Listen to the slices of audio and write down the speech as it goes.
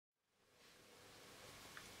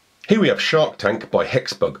Here we have Shark Tank by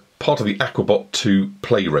HexBug, part of the AquaBot 2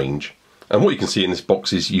 play range. And what you can see in this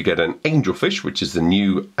box is you get an angelfish, which is the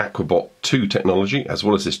new AquaBot 2 technology, as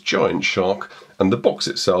well as this giant shark. And the box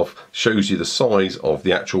itself shows you the size of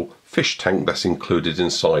the actual fish tank that's included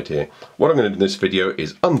inside here. What I'm going to do in this video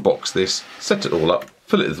is unbox this, set it all up,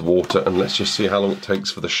 fill it with water, and let's just see how long it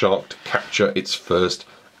takes for the shark to capture its first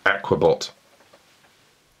AquaBot.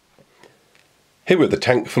 Here with the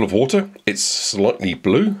tank full of water. It's slightly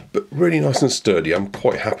blue, but really nice and sturdy. I'm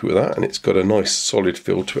quite happy with that, and it's got a nice solid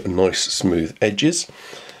feel to it and nice smooth edges.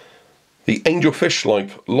 The angelfish,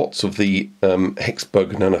 like lots of the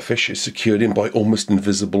HexBug nanofish, is secured in by almost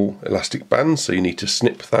invisible elastic bands, so you need to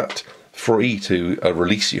snip that free to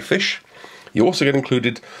release your fish. You also get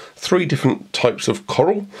included 3 different types of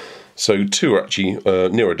coral. So 2 are actually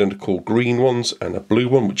near identical green ones and a blue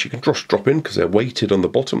one, which you can just drop in because they're weighted on the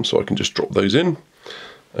bottom, so I can just drop those in.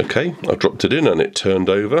 Okay, I dropped it in and it turned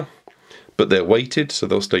over, but they're weighted so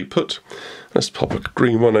they'll stay put. Let's pop a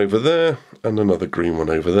green one over there and another green one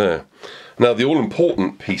over there. Now the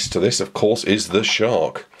all-important piece to this, of course, is the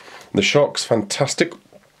shark. The shark's fantastic.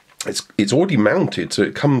 It's already mounted, so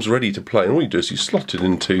it comes ready to play, and all you do is you slot it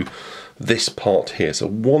into this part here. So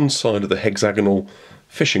one side of the hexagonal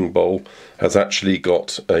fishing bowl has actually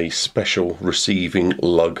got a special receiving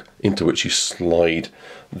lug into which you slide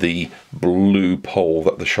the blue pole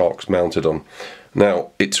that the shark's mounted on.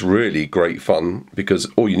 Now it's really great fun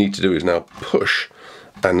because all you need to do is now push,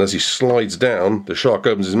 and as he slides down, the shark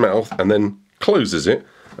opens his mouth and then closes it,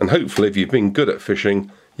 and hopefully, if you've been good at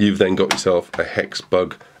fishing, you've then got yourself a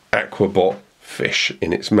HexBug AquaBot fish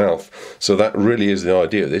in its mouth. So that really is the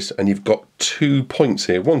idea of this, and you've got 2 points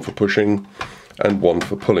here, one for pushing and one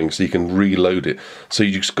for pulling, so you can reload it. So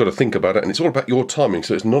you just got to think about it, and it's all about your timing.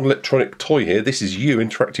 So it's not an electronic toy here, this is you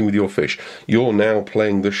interacting with your fish. You're now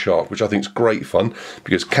playing the shark, which I think is great fun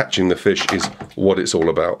because catching the fish is what it's all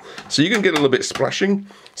about. So you can get a little bit splashing,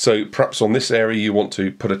 so perhaps on this area you want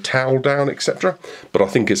to put a towel down, etc. But I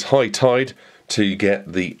think it's high tide to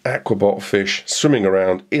get the AquaBot fish swimming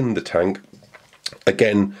around in the tank.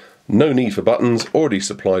 Again, no need for buttons, already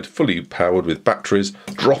supplied, fully powered with batteries.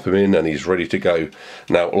 Drop him in and he's ready to go.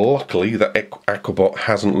 Now luckily that AquaBot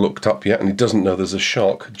hasn't looked up yet and he doesn't know there's a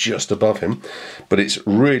shark just above him, but it's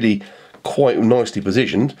really quite nicely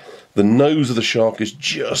positioned. The nose of the shark is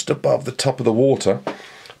just above the top of the water,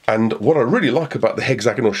 and what I really like about the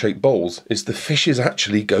hexagonal shaped bowls is the fishes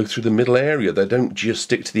actually go through the middle area. They don't just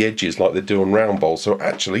stick to the edges like they do on round bowls. So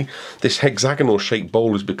actually this hexagonal shaped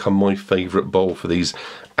bowl has become my favourite bowl for these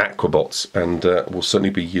AquaBots, and will certainly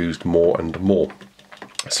be used more and more.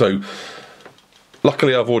 So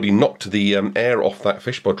luckily I've already knocked the air off that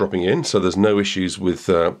fish by dropping in, so there's no issues with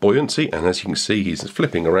buoyancy, and as you can see he's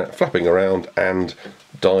flapping around and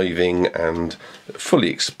diving and fully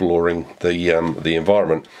exploring the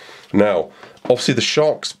environment. Now obviously the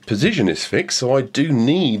shark's position is fixed, so I do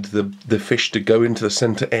need the fish to go into the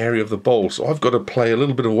centre area of the bowl, so I've got to play a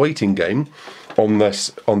little bit of a waiting game on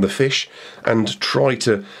the fish and try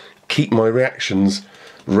to keep my reactions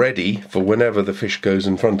ready for whenever the fish goes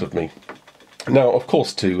in front of me. Now of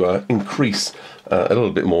course, to increase a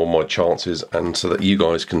little bit more my chances and so that you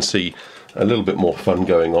guys can see a little bit more fun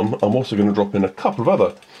going on, I'm also going to drop in a couple of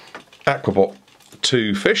other AquaBot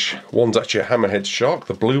 2 fish. One's actually a hammerhead shark,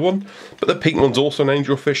 the blue one, but the pink one's also an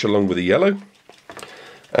angelfish along with the yellow.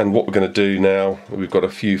 And what we're going to do now, we've got a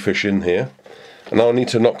few fish in here, and I'll need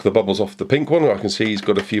to knock the bubbles off the pink one. I can see he's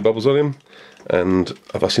got a few bubbles on him, and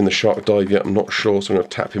have I seen the shark dive yet? I'm not sure, so I'm going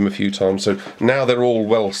to tap him a few times. So now they're all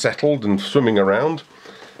well settled and swimming around.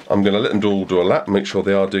 I'm going to let them all do a lap, make sure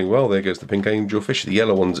they are doing well. There goes the pink angelfish. The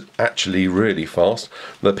yellow one's actually really fast.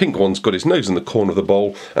 The pink one's got his nose in the corner of the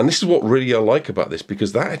bowl, and this is what really I like about this,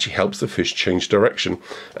 because that actually helps the fish change direction.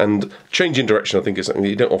 And changing direction, I think, is something that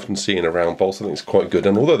you don't often see in a round bowl, so I think it's quite good.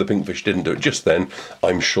 And although the pink fish didn't do it just then,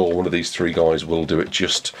 I'm sure one of these 3 guys will do it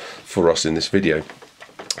just for us in this video.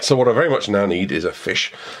 So what I very much now need is a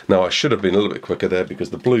fish. Now I should have been a little bit quicker there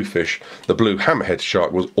because the blue fish, the blue hammerhead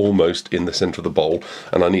shark, was almost in the centre of the bowl,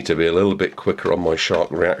 and I need to be a little bit quicker on my shark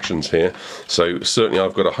reactions here. So certainly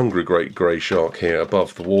I've got a hungry great grey shark here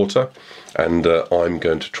above the water, and I'm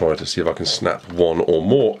going to try to see if I can snap one or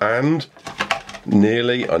more. And I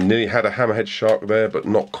nearly had a hammerhead shark there, but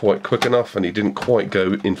not quite quick enough, and he didn't quite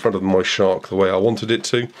go in front of my shark the way I wanted it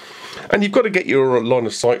to. And you've got to get your line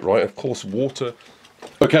of sight right, of course. Water.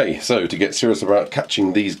 Okay, so to get serious about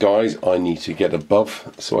catching these guys, I need to get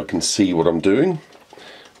above so I can see what I'm doing,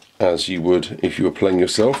 as you would if you were playing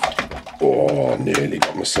yourself. Oh, nearly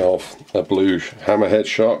got myself a blue hammerhead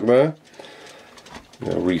shark there. I'm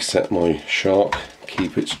going to reset my shark,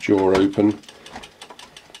 keep its jaw open,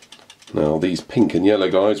 Now these pink and yellow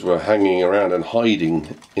guys were hanging around and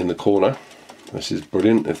hiding in the corner. This is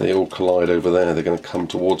brilliant. If they all collide over there, they're going to come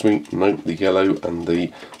towards me. Nope, the yellow and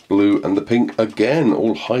the blue and the pink again,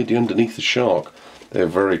 all hiding underneath the shark. They're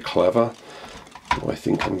very clever. I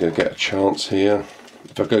think I'm going to get a chance here.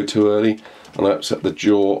 If I go too early and I upset the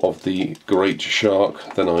jaw of the great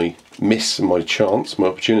shark, then I miss my chance, my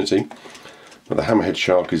opportunity. But the hammerhead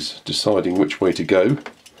shark is deciding which way to go.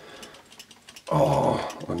 Oh,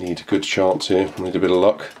 I need a good chance here. I need a bit of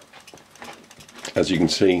luck. As you can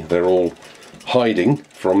see, they're all hiding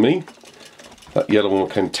from me. That yellow one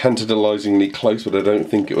came tantalisingly close, but I don't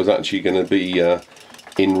think it was actually going to be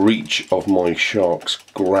in reach of my shark's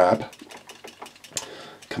grab.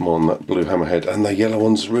 Come on, that blue hammerhead. And the yellow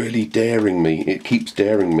one's really daring me. It keeps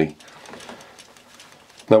daring me.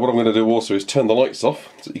 Now what I'm going to do also is turn the lights off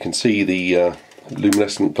so that you can see the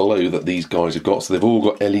luminescent glow that these guys have got. So they've all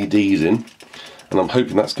got LEDs in. And I'm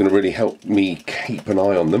hoping that's going to really help me keep an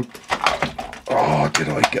eye on them. Oh, did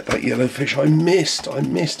I get that yellow fish? I missed. I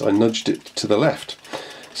nudged it to the left.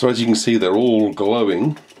 So as you can see, they're all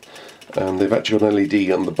glowing. And they've actually got an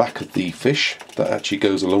LED on the back of the fish that actually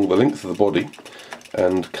goes along the length of the body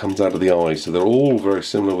and comes out of the eyes. So they're all very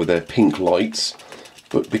similar with their pink lights.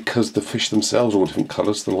 But because the fish themselves are all different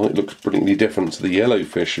colours, the light looks brilliantly different. So the yellow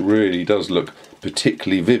fish really does look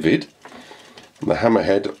particularly vivid. The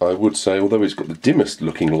hammerhead, I would say, although he's got the dimmest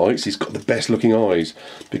looking lights, he's got the best looking eyes,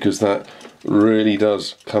 because that really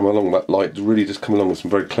does come along, that light really does come along with some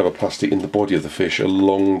very clever plastic in the body of the fish,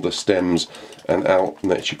 along the stems and out, and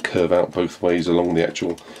they actually curve out both ways along the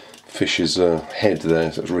actual fish's head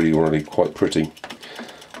there, so it's really quite pretty.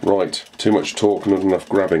 Right, too much talk, not enough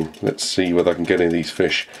grabbing. Let's see whether I can get any of these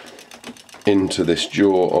fish into this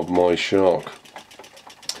jaw of my shark.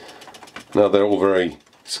 Now they're all very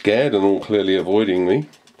scared and all clearly avoiding me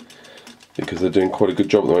because they're doing quite a good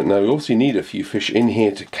job at the moment. Now we obviously need a few fish in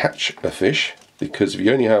here to catch a fish, because if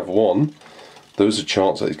you only have one, there's a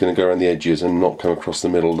chance that it's going to go around the edges and not come across the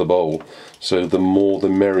middle of the bowl. So the more the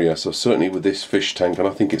merrier. So certainly with this fish tank, and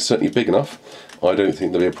I think it's certainly big enough, I don't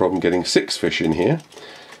think there'll be a problem getting 6 fish in here.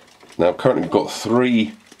 Now currently we've got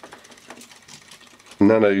 3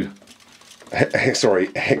 HexBug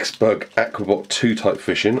AquaBot 2 type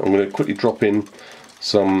fish in. I'm going to quickly drop in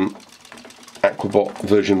some AquaBot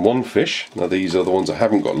version 1 fish. Now these are the ones that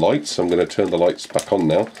haven't got lights, so I'm going to turn the lights back on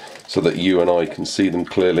now so that you and I can see them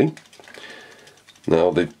clearly. Now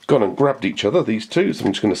they've gone and grabbed each other, these two, so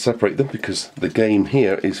I'm just going to separate them because the game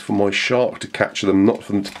here is for my shark to catch them, not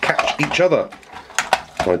for them to catch each other.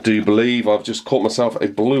 I do believe I've just caught myself a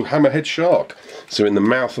blue hammerhead shark. So in the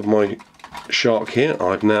mouth of my shark here,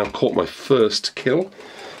 I've now caught my first kill.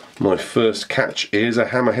 My first catch is a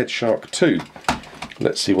hammerhead shark 2.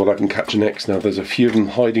 Let's see what I can catch next. Now there's a few of them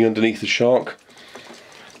hiding underneath the shark.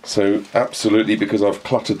 So absolutely, because I've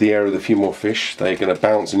cluttered the area with a few more fish, they're going to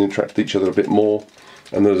bounce and interact with each other a bit more.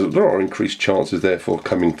 And there are increased chances therefore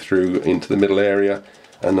coming through into the middle area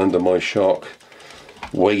and under my shark,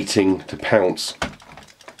 waiting to pounce.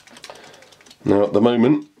 Now at the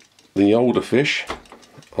moment, the older fish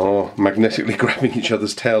are magnetically grabbing each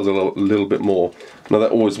other's tails a little bit more. Now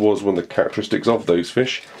that always was one of the characteristics of those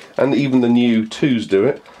fish, and even the new 2s do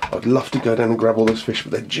it. I'd love to go down and grab all those fish,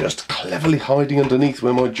 but they're just cleverly hiding underneath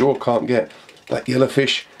where my jaw can't get. That yellow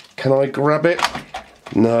fish, can I grab it?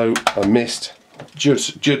 No, I missed.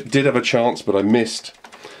 Just did have a chance, but I missed.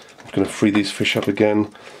 I'm going to free these fish up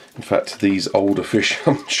again. In fact, these older fish,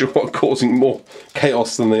 I'm sure, are causing more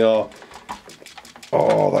chaos than they are.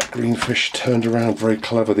 Oh, that green fish turned around, very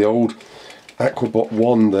clever. The old AquaBot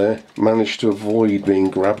 1 there managed to avoid being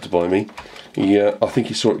grabbed by me. I think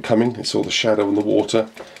he saw it coming, he saw the shadow in the water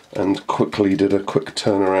and quickly did a quick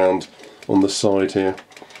turnaround on the side here.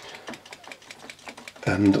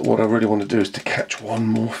 And what I really want to do is to catch one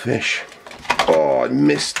more fish. Oh, I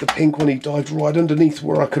missed the pink one, he dived right underneath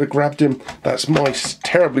where I could have grabbed him. That's my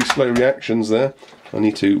terribly slow reactions there. I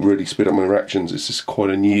need to really speed up my reactions. It's just quite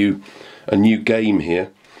a new game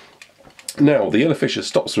here. Now the yellow fish has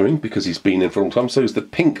stopped swimming because he's been in for a long time, so is the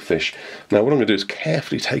pink fish. Now what I'm going to do is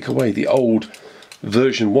carefully take away the old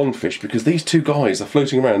version 1 fish, because these two guys are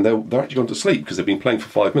floating around. They're actually gone to sleep because they've been playing for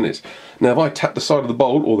 5 minutes. Now if I tap the side of the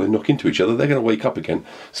bowl or they knock into each other, they're going to wake up again.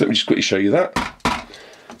 So let me just quickly show you that.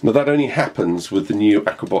 Now that only happens with the new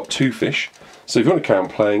AquaBot 2 fish. So if you want to carry on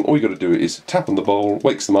playing, all you've got to do is tap on the bowl,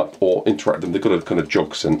 wakes them up, or interact with them. They've got a kind of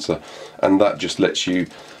jog sensor, and that just lets you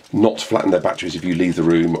not flatten their batteries if you leave the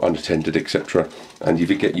room unattended, etc. And you've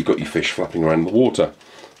got your fish flapping around in the water.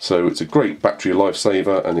 So it's a great battery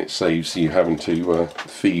lifesaver, and it saves you having to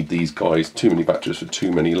feed these guys too many batteries for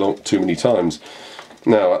too many times.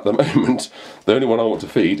 Now at the moment the only one I want to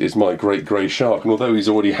feed is my great grey shark, and although he's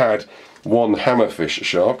already had one hammerfish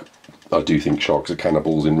shark, I do think sharks are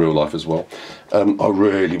cannibals in real life as well. I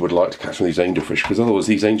really would like to catch one of these angelfish, because otherwise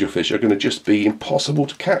these angelfish are going to just be impossible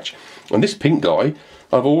to catch. And this pink guy,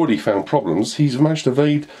 I've already found problems. He's managed to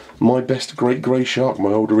evade my best great grey shark.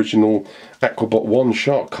 My old original AquaBot 1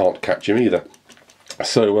 shark can't catch him either.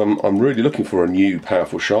 So I'm really looking for a new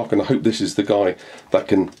powerful shark, and I hope this is the guy that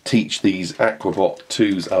can teach these AquaBot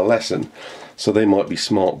 2s a lesson. So they might be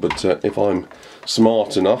smart, but if I'm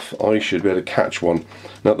smart enough, I should be able to catch one.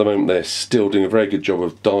 Now at the moment they're still doing a very good job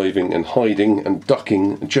of diving and hiding and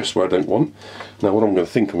ducking just where I don't want. Now what I'm going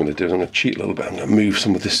to do is I'm going to cheat a little bit. I'm going to move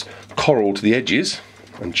some of this coral to the edges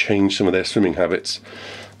and change some of their swimming habits,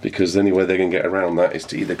 because the only way they're going to get around that is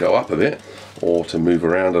to either go up a bit or to move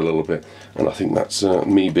around a little bit. And I think that's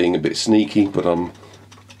me being a bit sneaky, but I'm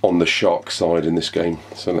on the shark side in this game.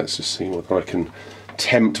 So let's just see whether I can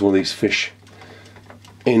tempt one of these fish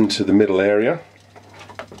into the middle area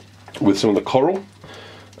with some of the coral.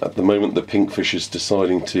 At the moment the pink fish is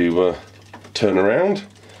deciding to turn around.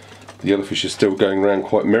 The yellow fish is still going around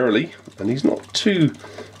quite merrily, and he's not too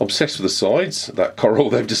obsessed with the sides. That coral,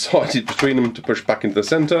 they've decided between them to push back into the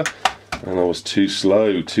centre, and I was too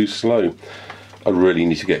slow. I really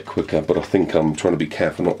need to get quicker, but I think I'm trying to be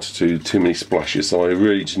careful not to do too many splashes, so I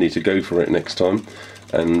really just need to go for it next time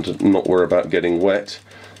and not worry about getting wet.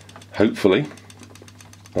 Hopefully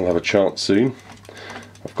I'll have a chance soon.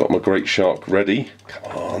 I've got my great shark ready.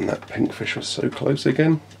 Come on, that pink fish was so close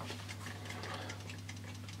again.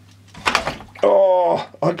 Oh,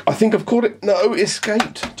 I think I've caught it. No, it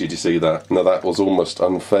escaped. Did you see that? No, that was almost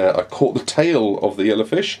unfair. I caught the tail of the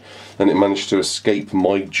yellowfish and it managed to escape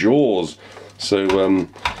my jaws. So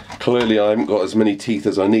clearly I haven't got as many teeth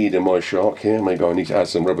as I need in my shark here. Maybe I need to add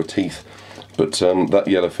some rubber teeth. But that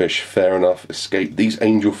yellowfish, fair enough, escaped. These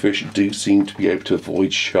angelfish do seem to be able to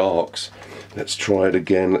avoid sharks. Let's try it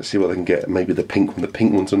again. Let's see what I can get. Maybe the pink one. The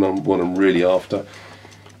pink one's the one I'm really after.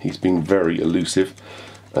 He's been very elusive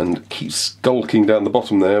and keeps skulking down the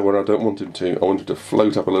bottom there where I don't want him to. I want him to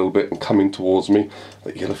float up a little bit and come in towards me.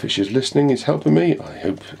 The yellowfish is listening. He's helping me. I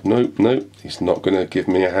hope. No, he's not going to give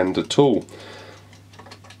me a hand at all.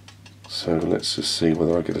 So let's just see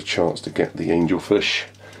whether I get a chance to get the angelfish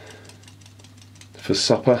for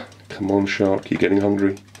supper. Come on, shark, you're getting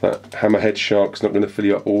hungry. That hammerhead shark's not going to fill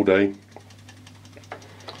you up all day.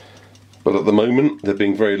 But at the moment they're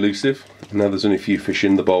being very elusive. Now there's only a few fish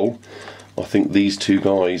in the bowl. I think these two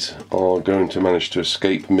guys are going to manage to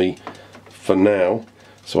escape me for now.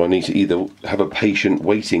 So I need to either have a patient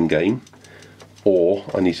waiting game, or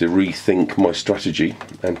I need to rethink my strategy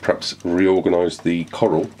and perhaps reorganise the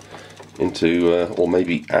coral into, or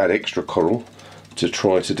maybe add extra coral to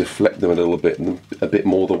try to deflect them a bit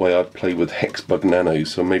more the way I'd play with HexBug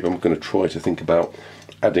nanos. So maybe I'm going to try to think about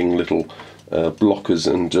adding little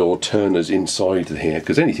blockers and or turners inside here,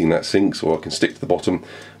 because anything that sinks or I can stick to the bottom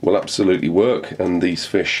will absolutely work. And these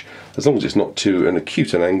fish, as long as it's not too an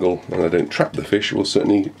acute an angle and I don't trap the fish, will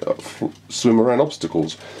certainly swim around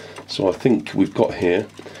obstacles. So I think we've got here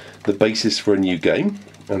the basis for a new game,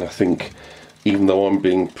 and I think even though I'm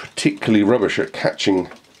being particularly rubbish at catching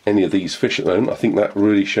any of these fish at the moment, I think that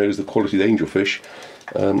really shows the quality of the angelfish.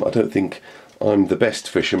 I don't think I'm the best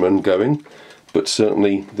fisherman going, but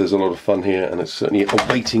certainly there's a lot of fun here, and it's certainly a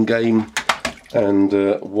waiting game, and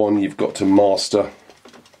one you've got to master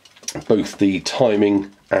both the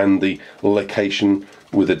timing and the location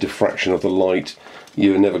with the diffraction of the light.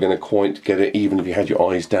 You're never going to quite get it, even if you had your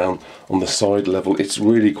eyes down on the side level. It's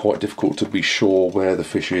really quite difficult to be sure where the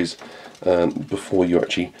fish is before you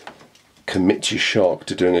actually commit your shark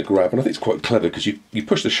to doing a grab. And I think it's quite clever, because you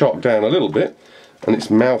push the shark down a little bit and its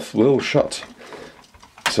mouth will shut.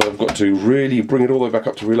 So I've got to really bring it all the way back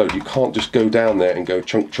up to reload. You can't just go down there and go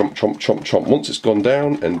chomp, chomp, chomp, chomp, chomp. Once it's gone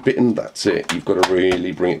down and bitten, that's it. You've got to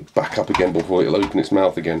really bring it back up again before it'll open its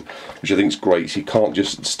mouth again, which I think is great. So you can't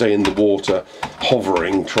just stay in the water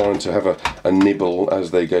hovering, trying to have a nibble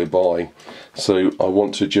as they go by. So I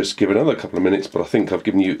want to just give it another couple of minutes, but I think I've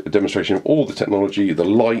given you a demonstration of all the technology, the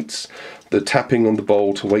lights, the tapping on the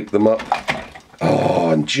bowl to wake them up. Oh,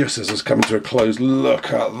 and just as it's coming to a close,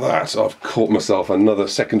 look at that. I've caught myself another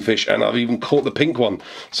second fish, and I've even caught the pink one.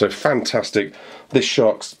 So fantastic. This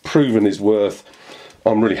shark's proven his worth.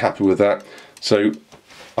 I'm really happy with that. So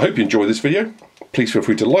I hope you enjoyed this video. Please feel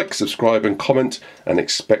free to like, subscribe and comment, and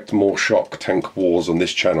expect more Shark Tank wars on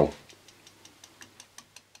this channel.